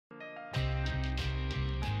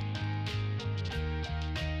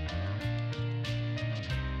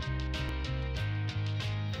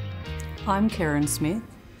I'm Kerryn Smith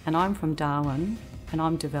and I'm from Darwin and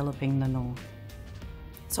I'm developing the North.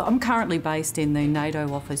 So I'm currently based in the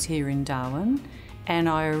NADO office here in Darwin, and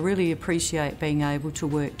I really appreciate being able to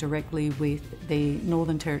work directly with the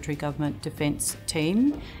Northern Territory Government Defence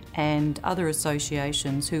team and other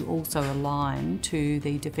associations who also align to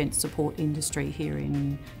the defence support industry here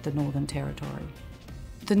in the Northern Territory.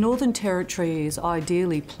 The Northern Territory is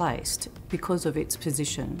ideally placed because of its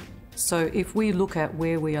position. So if we look at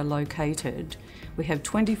where we are located, we have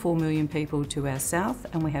 24 million people to our south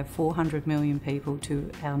and we have 400 million people to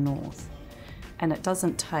our north. And it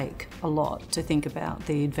doesn't take a lot to think about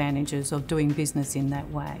the advantages of doing business in that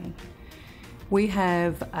way. We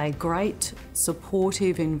have a great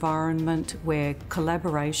supportive environment where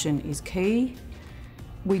collaboration is key.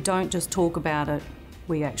 We don't just talk about it,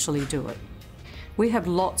 we actually do it. We have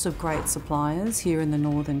lots of great suppliers here in the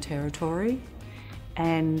Northern Territory,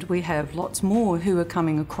 and we have lots more who are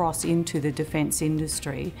coming across into the defence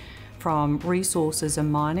industry from resources and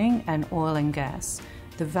mining and oil and gas.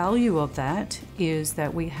 The value of that is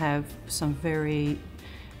that we have some very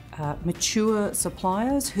mature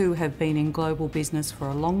suppliers who have been in global business for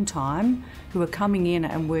a long time, who are coming in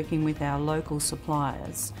and working with our local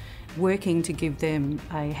suppliers, working to give them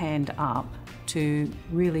a hand up to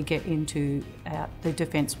really get into the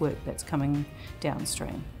defence work that's coming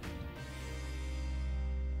downstream.